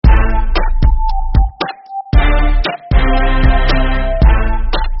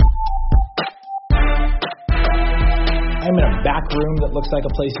room that looks like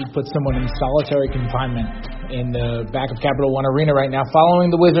a place you'd put someone in solitary confinement in the back of Capital One Arena right now,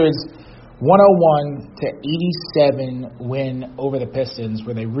 following the Wizards' 101-87 win over the Pistons,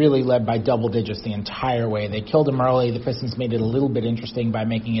 where they really led by double digits the entire way. They killed them early. The Pistons made it a little bit interesting by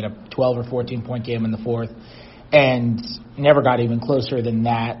making it a 12 or 14-point game in the fourth, and never got even closer than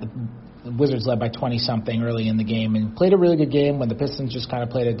that. The Wizards led by 20-something early in the game and played a really good game when the Pistons just kind of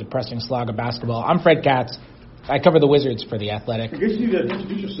played a depressing slog of basketball. I'm Fred Katz. I cover the Wizards for The Athletic. I guess you need to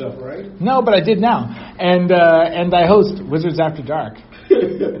introduce yourself, right? No, but I did now. And I host Wizards After Dark.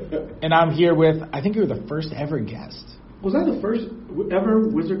 And I'm here with, I think you were the first ever guest. Was I the first ever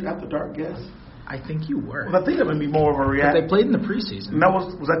Wizards After Dark guest? I think you were. Well, I think that would be more of a reaction. They played in the preseason. And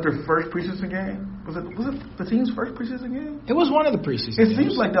was that their first preseason game? Was it the team's first preseason game? It was one of the preseason games. It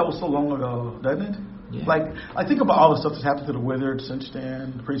seems like that was so long ago, doesn't it? Yeah. Like, I think about all the stuff that's happened to the Wizards since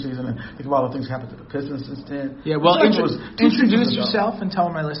then, the preseason, and think about all the things that happened to the Pistons since then. Yeah, well, introduce yourself ago. and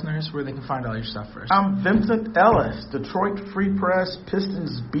tell my listeners where they can find all your stuff first. I'm Vincent Ellis, Detroit Free Press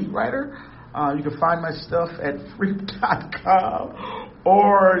Pistons beat writer. You can find my stuff at freep.com,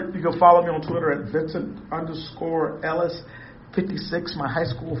 or you can follow me on Twitter at Vincent_Ellis56, my high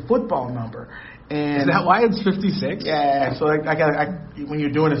school football number. And is that why it's 56? Yeah, so when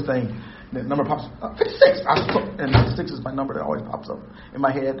you're doing this thing, the number pops up, 56, and 56 is my number that always pops up in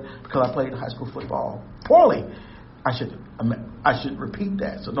my head because I played high school football poorly. I should repeat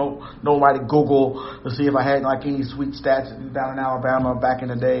that. So nobody Google to see if I had like any sweet stats down in Alabama back in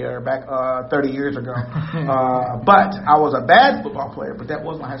the day or back 30 years ago. But I was a bad football player, but that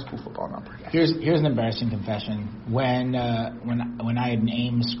was my high school football number. Here's an embarrassing confession. When I had an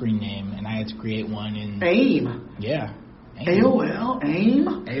AIM screen name and I had to create one in AIM. Yeah. AOL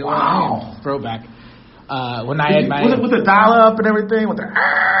AIM. AOL wow. AIM. Throwback. When I had my with the dial up and everything with the.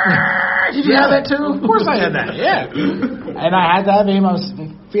 Did you have that too? Of course I had that. Yeah. And I had to have AIM. I was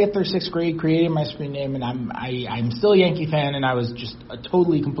in 5th or 6th grade creating my screen name, and I'm still a Yankee fan, and I was just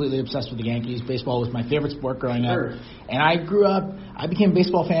totally, completely obsessed with the Yankees. Baseball was my favorite sport growing up. Sure. And I became a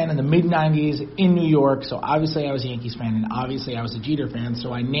baseball fan in the mid-'90s in New York, so obviously I was a Yankees fan, and obviously I was a Jeter fan,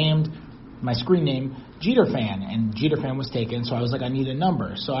 so I named my screen name Jeter Fan, and Jeter Fan was taken, so I was like, I need a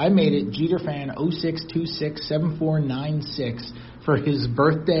number. So I made it Jeter Fan 06267496 for his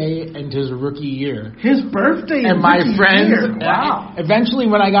birthday and his rookie year. His birthday and my friends. Year. Wow. Eventually,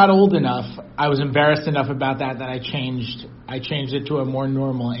 when I got old enough, I was embarrassed enough about that I changed it to a more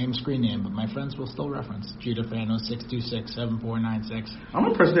normal AIM screen name, but my friends will still reference Jeter Fan 06267496. I'm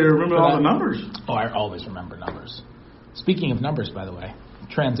impressed they remember all the numbers. Oh, I always remember numbers. Speaking of numbers, by the way,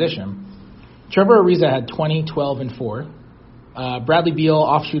 transition. Trevor Ariza had 20, 12, and 4. Bradley Beal,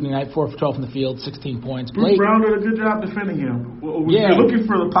 off shooting night, 4 for 12 from the field, 16 points. Bruce Brown did a good job defending him. Yeah. You're looking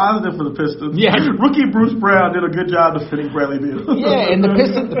for the positive for the Pistons. Yeah. Rookie Bruce Brown did a good job defending Bradley Beal. Yeah, and the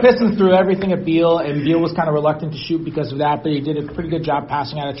Pistons threw everything at Beal, and Beal was kind of reluctant to shoot because of that, but he did a pretty good job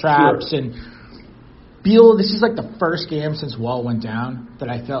passing out of traps. Sure. And Beal, this is like the first game since Wall went down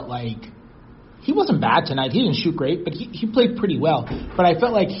that I felt like he wasn't bad tonight. He didn't shoot great, but he played pretty well. But I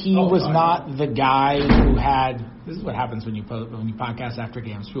felt like he was not the guy who had. This is what happens when you podcast after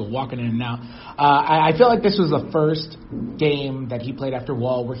games. People walking in and out. I feel like this was the first game that he played after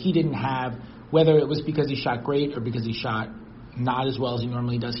Wall where he didn't have, whether it was because he shot great or because he shot not as well as he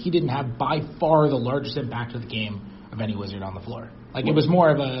normally does, he didn't have by far the largest impact of the game of any Wizard on the floor. Like it was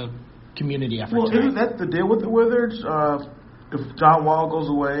more of a community effort. Well, isn't that the deal with the Wizards? If John Wall goes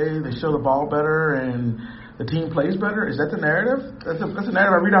away, they show the ball better and the team plays better. Is that the narrative? That's the narrative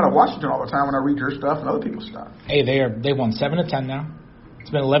I read out of Washington all the time when I read your stuff and other people's stuff. Hey, they won 7 of 10 now. It's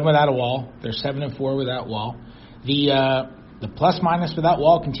been 11 without a Wall. They're 7 and 4 without Wall. The plus minus without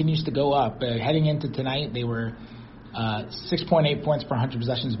Wall continues to go up. Heading into tonight, they were 6.8 points per 100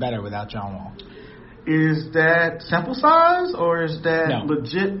 possessions better without John Wall. Is that sample size or is that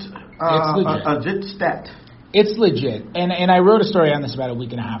legit? It's legit. A legit stat. It's legit, and I wrote a story on this about a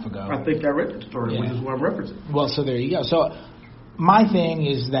week and a half ago. I think I read the story, which is what I'm referencing. Well, so there you go. So my thing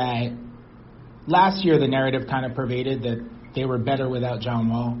is that last year the narrative kind of pervaded that they were better without John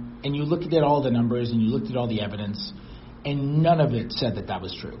Wall, and you looked at all the numbers and you looked at all the evidence, and none of it said that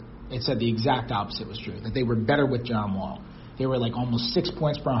was true. It said the exact opposite was true, that they were better with John Wall. They were like almost 6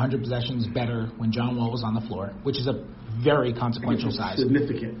 points per 100 possessions better when John Wall was on the floor, which is a very consequential size.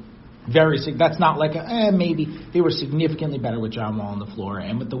 Significant. That's not like maybe. They were significantly better with John Wall on the floor,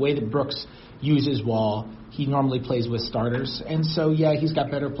 and with the way that Brooks uses Wall, he normally plays with starters, and so he's got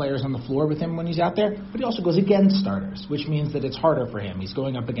better players on the floor with him when he's out there, but he also goes against starters, which means that it's harder for him. He's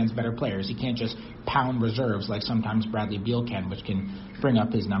going up against better players. He can't just pound reserves like sometimes Bradley Beal can, which can bring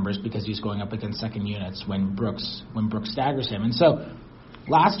up his numbers because he's going up against second units when Brooks staggers him. And so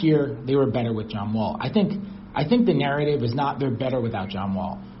last year they were better with John Wall. I think the narrative is not they're better without John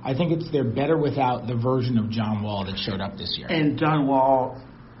Wall. I think it's they're better without the version of John Wall that showed up this year. And John Wall,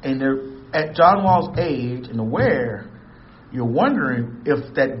 at John Wall's age and where, you're wondering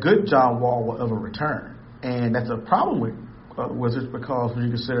if that good John Wall will ever return. And that's a problem with Wizards because when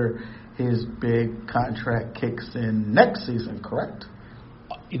you consider his big contract kicks in next season, correct?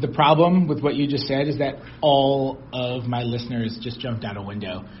 The problem with what you just said is that all of my listeners just jumped out a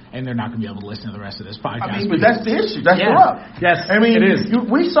window, and they're not going to be able to listen to the rest of this podcast. But that's the issue. That's the rub. Yes, it is.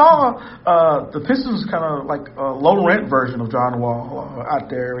 We saw the Pistons kind of like a low-rent version of John Wall out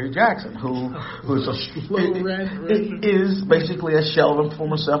there, Reggie Jackson, who is basically a shell of him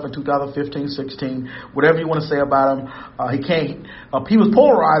from himself in 2015-16. Whatever you want to say about him, he can't. He was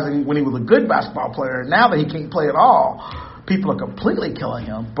polarizing when he was a good basketball player. Now that he can't play at all, people are completely killing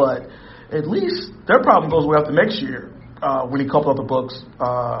him, but at least their problem goes away after next year when he coupled up the books.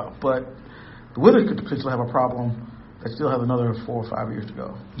 But the Wizards could potentially have a problem. They still have another 4 or 5 years to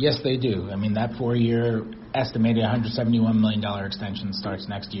go. Yes, they do. I mean, that 4-year estimated $171 million extension starts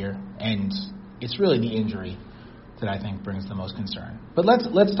next year, and it's really the injury that I think brings the most concern. But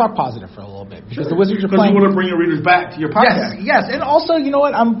let's talk positive for a little bit because the Wizards are playing. Because you want to bring your readers back to your podcast. Yes, and also, you know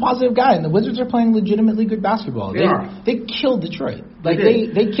what? I'm a positive guy, and the Wizards are playing legitimately good basketball. They killed Detroit.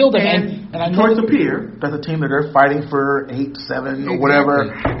 They killed them. And I know Detroit's a peer. That's a team that they're fighting for 8-7 or whatever,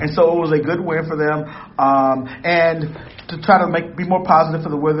 and so it was a good win for them. And to try to be more positive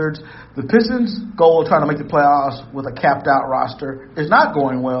for the Wizards, the Pistons' goal of trying to make the playoffs with a capped-out roster is not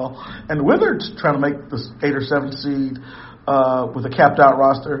going well, and the Wizards trying to make the 8 or 7 seed with a capped-out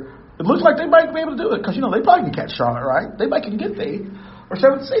roster. It looks like they might be able to do it because they probably can catch Charlotte, right? They might can get the 8 or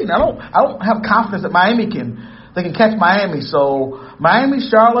 7 seed. I don't have confidence that Miami can catch Miami. So Miami,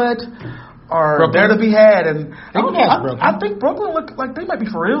 Charlotte are Brooklyn. There to be had, and I think Brooklyn look like they might be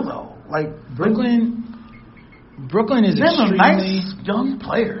for real though. Like Brooklyn is extremely nice young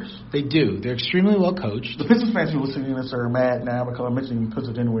players. They do. They're extremely well coached. The Pistons fans who are listening to this are mad now because I'm mentioning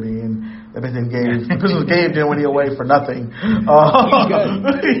Pistons Dinwiddie and the Pistons gave Dinwiddie away for nothing. He's good.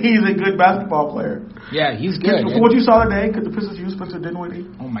 He's a good basketball player. Yeah, he's good. For what you saw today, could the Pistons use Spencer Dinwiddie?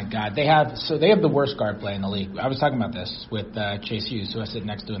 Oh my God, they have the worst guard play in the league. I was talking about this with Chase Hughes, who I sit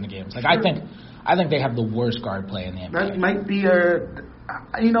next to in the games. Like I think they have the worst guard play in the NBA. That might be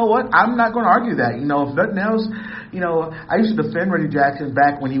you know what? I'm not going to argue that. If nothing else, I used to defend Reggie Jackson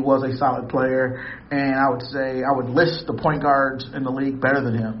back when he was a solid player, and I would say I would list the point guards in the league better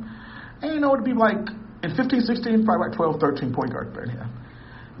than him. And it'd be like in 15-16, probably like 12-13 point guards better than him.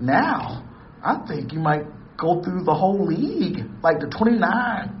 Now, I think you might go through the whole league, like the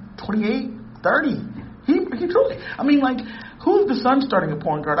 29, 28, 30. He truly. I mean, like, who's the Suns starting a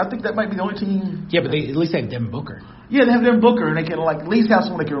point guard? I think that might be the only team. Yeah, but they at least have Devin Booker. Yeah, they have Devin Booker, and they can at least have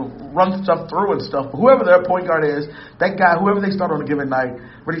someone that can run stuff through and stuff. But whoever their point guard is, that guy, whoever they start on a given night,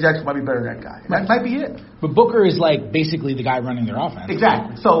 Reggie Jackson might be better than that guy. And that might be it. But Booker is like basically the guy running their offense.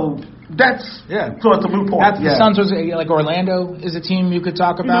 Exactly. So that's so it's a moot point. The Suns was like Orlando is a team you could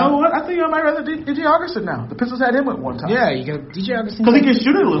talk about. You know what? I think I might rather DJ Augustin now. The Pistons had him at one time. Yeah, you got DJ Augustin because he can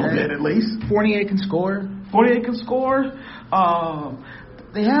shoot it a little bit at least. Fournier can score.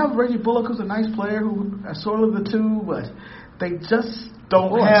 They have Reggie Bullock, who's a nice player, who is sort of the two, but they just don't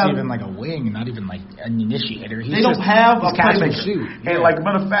have. It's even like a wing, not even like an initiator. They don't have a playmaker. Shoot. And like a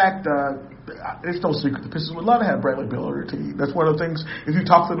matter of fact, it's no secret the Pistons would love to have Bradley Beal on their team. That's one of the things. If you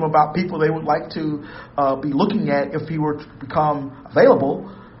talk to them about people they would like to be looking at if he were to become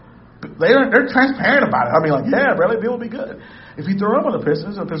available, they're transparent about it. I mean, like, yeah, Bradley Beal would be good. If you throw him on the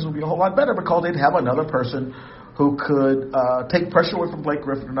Pistons would be a whole lot better because they'd have another person who could take pressure away from Blake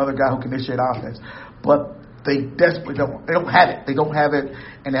Griffin, another guy who can initiate offense. But they desperately don't. They don't have it. They don't have it,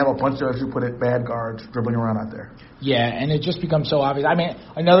 and they have a bunch of, as you put it, bad guards dribbling around out there. Yeah, and it just becomes so obvious. I mean,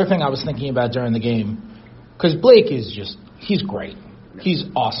 another thing I was thinking about during the game, because Blake is he's great. He's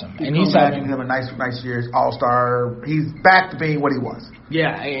awesome. He's having a nice year. All-star. He's back to being what he was.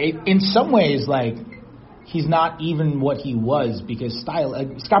 Yeah, in some ways, like, he's not even what he was because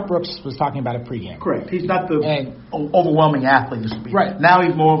Scott Brooks was talking about it pregame. Correct. He's not the overwhelming athlete he used to be. Right. Now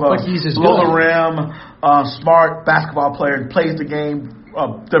he's more of a below the rim, smart basketball player and plays the game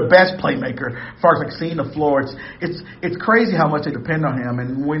their best playmaker as far as like seeing the floor. It's crazy how much they depend on him,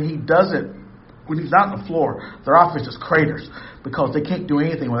 and when he doesn't. When he's not on the floor, their offense just craters because they can't do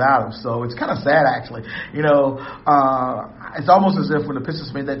anything without him. So it's kind of sad, actually. It's almost as if when the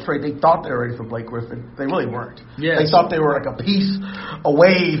Pistons made that trade, they thought they were ready for Blake Griffin. They really weren't. Yes. They thought they were like a piece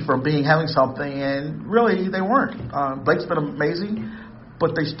away from having something, and really they weren't. Blake's been amazing,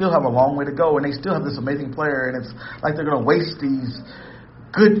 but they still have a long way to go, and they still have this amazing player, and it's like they're going to waste these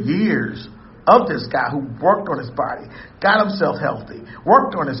good years of this guy who worked on his body, got himself healthy,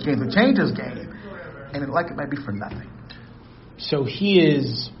 worked on his game to change his game, and it might be for nothing. So he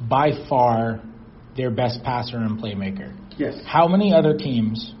is by far their best passer and playmaker. Yes. How many other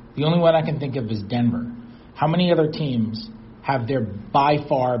teams, the only one I can think of is Denver, how many other teams have their by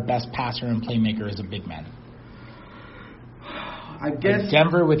far best passer and playmaker as a big man? I guess like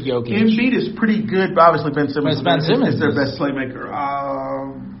Denver with Jokic. Embiid is pretty good, but obviously Ben Simmons is their best playmaker.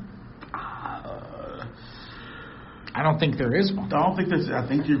 I don't think there is one. I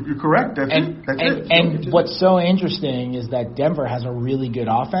think you're correct. That's it. And what's so interesting is that Denver has a really good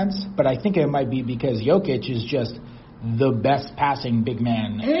offense, but I think it might be because Jokic is just the best passing big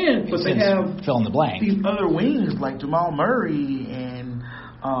man. But they have fill in the blank. These other wings like Jamal Murray and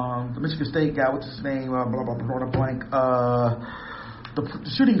the Michigan State guy. What's his name? Blank. The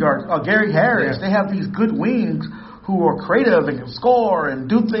shooting guard, Gary Harris. Yeah. They have these good wings who are creative and can score and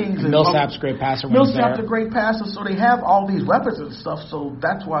do things. Millsap's a great passer. Millsap's a great passer, so they have all these weapons and stuff, so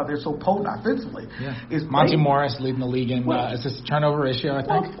that's why they're so potent offensively. Yeah. Monty Morris leading the league in assist turnover ratio, I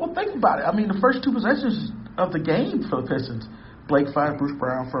think. Well, think about it. I mean, the first two possessions of the game for the Pistons, Blake finds Bruce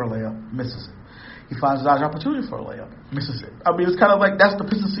Brown for a layup, misses it. He finds a large opportunity for a layup, misses it. I mean, it's kind of like that's the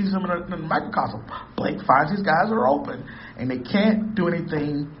Pistons season in a microcosm. Blake finds these guys that are open, and they can't do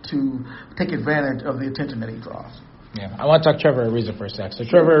anything to take advantage of the attention that he draws. Yeah, I want to talk Trevor Ariza for a sec. So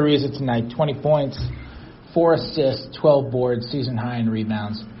Trevor Ariza tonight, 20 points, 4 assists, 12 boards, season high in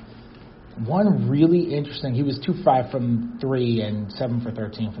rebounds. One really interesting, he was 2-5 from 3 and 7 for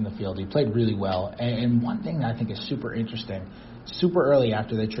 13 from the field. He played really well. And one thing that I think is super interesting, super early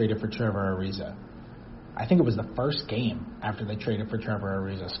after they traded for Trevor Ariza, I think it was the first game after they traded for Trevor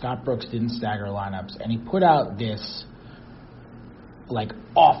Ariza, Scott Brooks didn't stagger lineups, and he put out this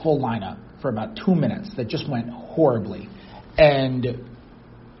awful lineup for about 2 minutes that just went horribly. And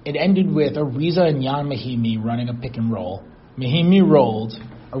it ended with Ariza and Jan Mahimi running a pick and roll. Mahimi rolled.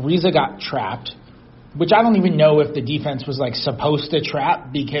 Ariza got trapped, which I don't even know if the defense was supposed to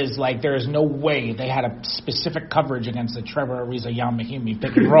trap because there is no way they had a specific coverage against the Trevor Ariza Jan Mahimi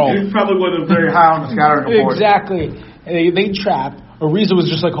pick and roll. It probably wasn't very high on the scouting report. Exactly. They trap. Ariza was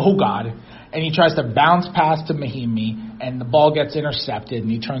just oh God. And he tries to bounce pass to Mahimi, and the ball gets intercepted, and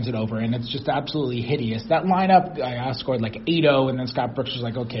he turns it over, and it's just absolutely hideous. That lineup, I scored 8-0, and then Scott Brooks was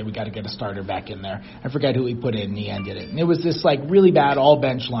okay, we got to get a starter back in there. I forget who he put in, and he ended it. And it was this really bad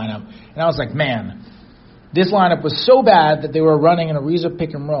all-bench lineup. And I was man, this lineup was so bad that they were running an Ariza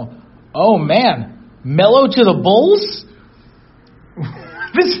pick and roll. Oh, man, Melo to the Bulls?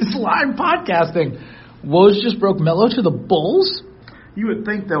 This is live podcasting. Woj just broke Melo to the Bulls? You would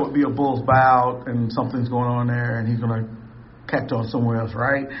think there would be a Bulls buyout and something's going on there and he's going to catch on somewhere else,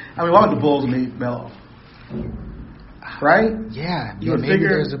 right? I mean, why would the Bulls need Melo? Right? Yeah. You would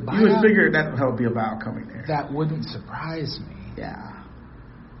figure that would be a buyout coming there. That wouldn't surprise me. Yeah.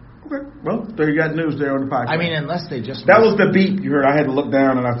 Okay. Well, there you got news there on the podcast. I mean, unless they just... That was the beep you heard. I had to look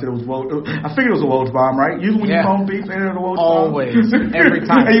down and I said it was Woj. I figured it was a Woj bomb, right? Usually when you phone beep, they hear the Woj bomb. Always. Every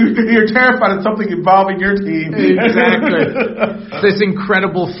time. You're terrified of something involving your team. Exactly. This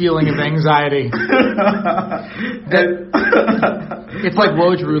incredible feeling of anxiety. It's like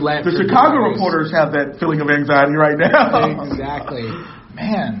Woj roulette. The Chicago reporters have that feeling of anxiety right now. Exactly.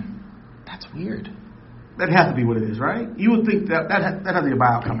 Man, that's weird. That has to be what it is, right? You would think that has to be a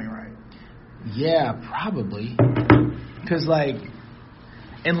buyout coming, right? Yeah, probably. Because,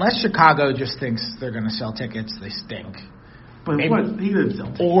 unless Chicago just thinks they're going to sell tickets, they stink. But he didn't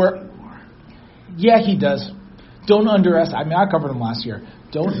sell tickets anymore. Yeah, he does. Don't underestimate. I mean, I covered him last year.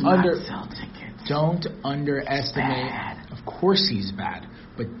 Don't sell tickets. Don't underestimate. Bad. Of course he's bad.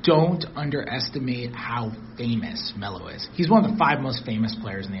 But don't underestimate how famous Melo is. He's one of the 5 most famous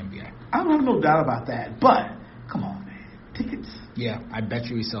players in the NBA. I don't have no doubt about that. But, come on, man. Tickets. Yeah, I bet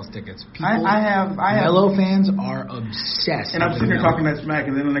you he sells tickets. People, I have Melo fans are obsessed. And I'm sitting here talking that smack,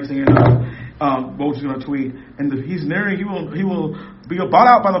 and then the next thing you know, Woj is going to tweet, and he's nearing. He will be bought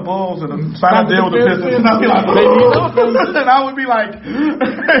out by the Bulls and sign a deal with the Pistons. And I'll be and I would be I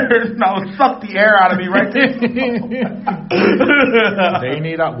would suck the air out of me right there. They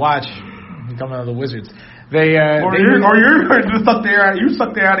need a watch. coming to the Wizards. You're just suck the air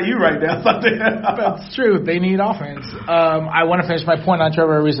out of you right now. That's true. They need offense. I want to finish my point on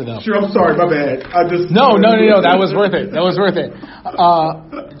Trevor Ariza, though. Sure, I'm sorry, my bad. No. That was worth it.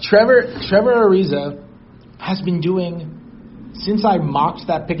 Trevor Ariza has been doing, since I mocked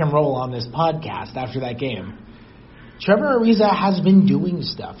that pick and roll on this podcast after that game, Trevor Ariza has been doing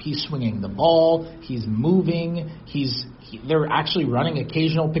stuff. He's swinging the ball. He's moving. They're actually running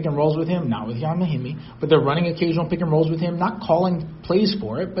occasional pick and rolls with him, not with Ian Mahinmi, but they're running occasional pick and rolls with him, not calling plays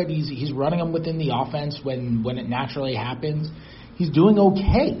for it, but he's running them within the offense when it naturally happens. He's doing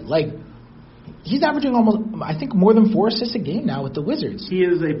okay. Like, he's averaging almost, I think, more than 4 assists a game now with the Wizards. He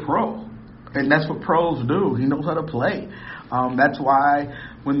is a pro, and that's what pros do. He knows how to play. That's why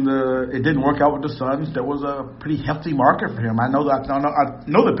when it didn't work out with the Suns, there was a pretty hefty market for him. I know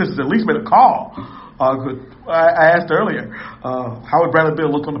the Pistons at least made a call. I asked earlier, how would Bradley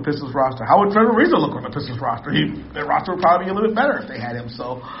Beal look on the Pistons roster? How would Trevor Ariza look on the Pistons roster? Their roster would probably be a little bit better if they had him.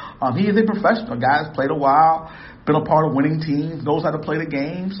 So he is a professional. Guy's played a while, been a part of winning teams, knows how to play the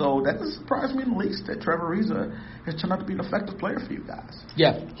game. So that doesn't surprise me in the least that Trevor Ariza has turned out to be an effective player for you guys.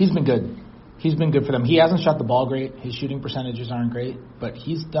 Yeah, he's been good. He's been good for them. He hasn't shot the ball great. His shooting percentages aren't great, but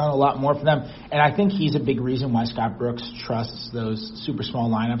he's done a lot more for them. And I think he's a big reason why Scott Brooks trusts those super small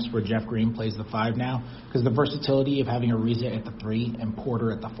lineups where Jeff Green plays the 5 now, because the versatility of having Ariza at the 3 and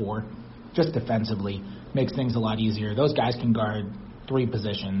Porter at the 4, just defensively, makes things a lot easier. Those guys can guard 3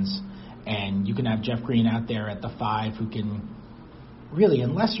 positions, and you can have Jeff Green out there at the 5 who can really,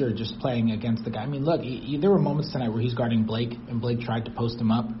 unless you're just playing against the guy. I mean, look, there were moments tonight where he's guarding Blake, and Blake tried to post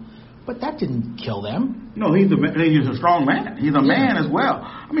him up. But that didn't kill them. No, he's a strong man. He's a man as well.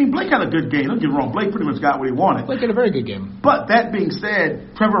 I mean, Blake had a good game. Don't get me wrong. Blake pretty much got what he wanted. Blake had a very good game. But that being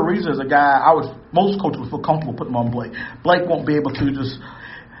said, Trevor Ariza is a guy most coaches would feel comfortable putting him on Blake. Blake won't be able to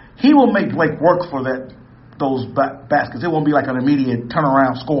he will make Blake work for those baskets. It won't be like an immediate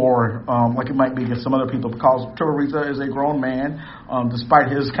turnaround score like it might be against some other people, because Trevor Ariza is a grown man.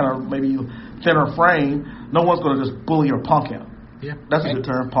 Despite his kind of maybe thinner frame, no one's going to just bully or punk him. Yeah, that's a good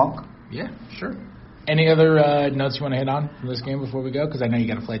term, punk. Yeah, sure. Any other notes you want to hit on from this game before we go? Because I know you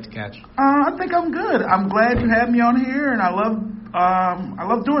got a flight to catch. I think I'm good. I'm glad you had me on here, and I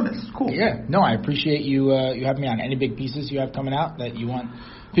love doing this. It's cool. Yeah, no, I appreciate you having me on. Any big pieces you have coming out that you want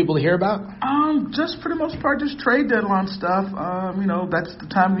people to hear about? Just for the most part, just trade deadline stuff. That's the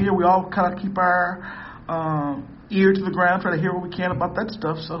time of the year we all kind of keep our ear to the ground, try to hear what we can about that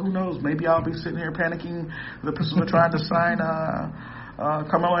stuff. So who knows? Maybe I'll be sitting here panicking. The Pistons are trying to sign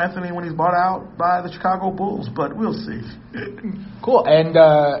Carmelo Anthony when he's bought out by the Chicago Bulls, but we'll see. Cool. And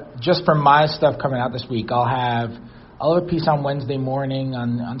just for my stuff coming out this week, I'll have a piece on Wednesday morning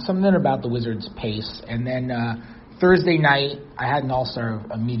on something about the Wizards' pace, and then Thursday night I had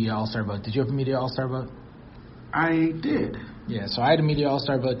a media all-star vote. Did you have a media all-star vote? I did. Yeah, so I had a media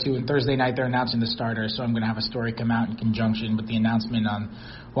all-star vote too, and Thursday night they're announcing the starters, so I'm going to have a story come out in conjunction with the announcement on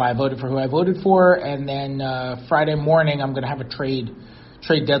who I voted for, and then Friday morning I'm going to have a trade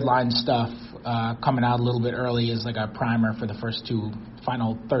deadline stuff coming out a little bit early as like a primer for the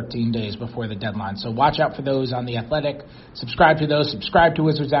final 13 days before the deadline. So watch out for those on The Athletic. Subscribe to those. Subscribe to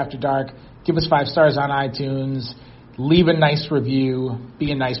Wizards After Dark. Give us 5 stars on iTunes. Leave a nice review.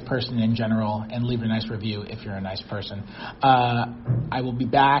 Be a nice person in general, and leave a nice review if you're a nice person. I will be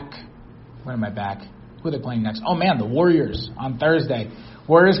back. When am I back? Who are they playing next? Oh, man, the Warriors on Thursday.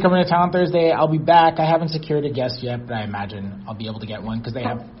 Warriors coming to town Thursday. I'll be back. I haven't secured a guest yet, but I imagine I'll be able to get one because they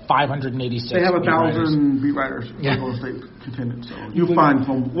have 586. They have 1,000 beat writers in Golden State contended. So you'll find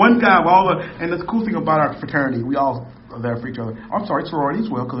from one guy of all the. And the cool thing about our fraternity, we all are there for each other. I'm sorry, sorority as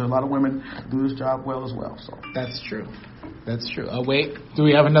well, because there's a lot of women do this job well as well. So that's true. Oh wait, do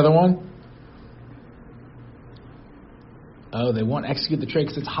we have another one? Oh, they won't execute the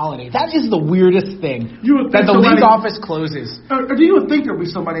trade because it's holiday. That is the weirdest thing. That the league office closes. Or do you would think there'd be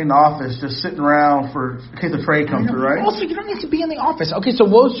somebody in the office just sitting around in case the trade comes through, right? Also, you don't need to be in the office. Okay, so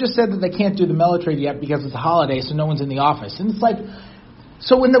Woj just said that they can't do the Melo trade yet because it's a holiday, so no one's in the office. And it's like,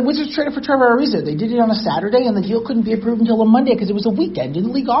 so when the Wizards traded for Trevor Ariza, they did it on a Saturday, and the deal couldn't be approved until a Monday because it was a weekend, and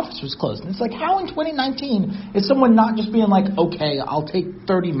the league office was closed. And it's like, how in 2019 is someone not just being like, okay, I'll take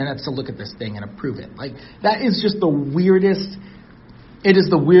 30 minutes to look at this thing and approve it? Like, that is just the weirdest. It is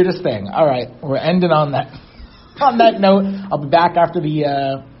the weirdest thing. All right, we're ending on that. On that note, I'll be back after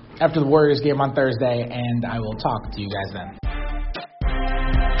the Warriors game on Thursday, and I will talk to you guys then.